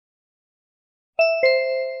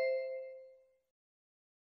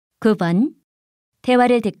9번.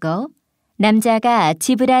 대화를 듣고 남자가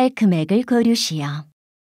지불할 금액을 고르시오.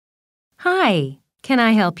 Hi, can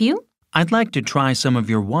I help you? I'd like to try some of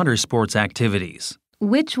your water sports activities.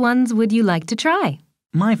 Which ones would you like to try?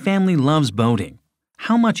 My family loves boating.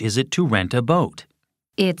 How much is it to rent a boat?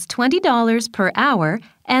 It's $20 per hour,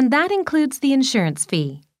 and that includes the insurance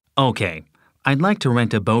fee. Okay, I'd like to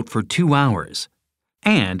rent a boat for 2 hours.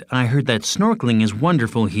 And I heard that snorkeling is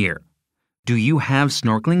wonderful here. Do you have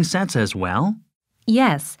snorkeling sets as well?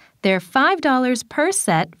 Yes, they're $5 per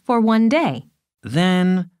set for 1 day.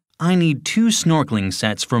 Then I need 2 snorkeling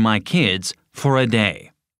sets for my kids for a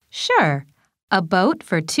day. Sure, a boat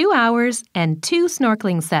for 2 hours and 2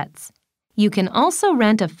 snorkeling sets. You can also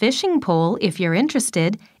rent a fishing pole if you're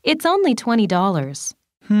interested. It's only $20.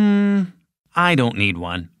 I don't need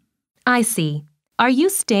one. I see. Are you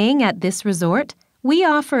staying at this resort? We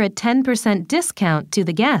offer a 10% discount to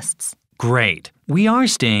the guests. Great. We are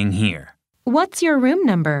staying here. What's your room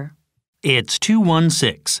number? It's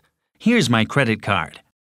 216. Here's my credit card.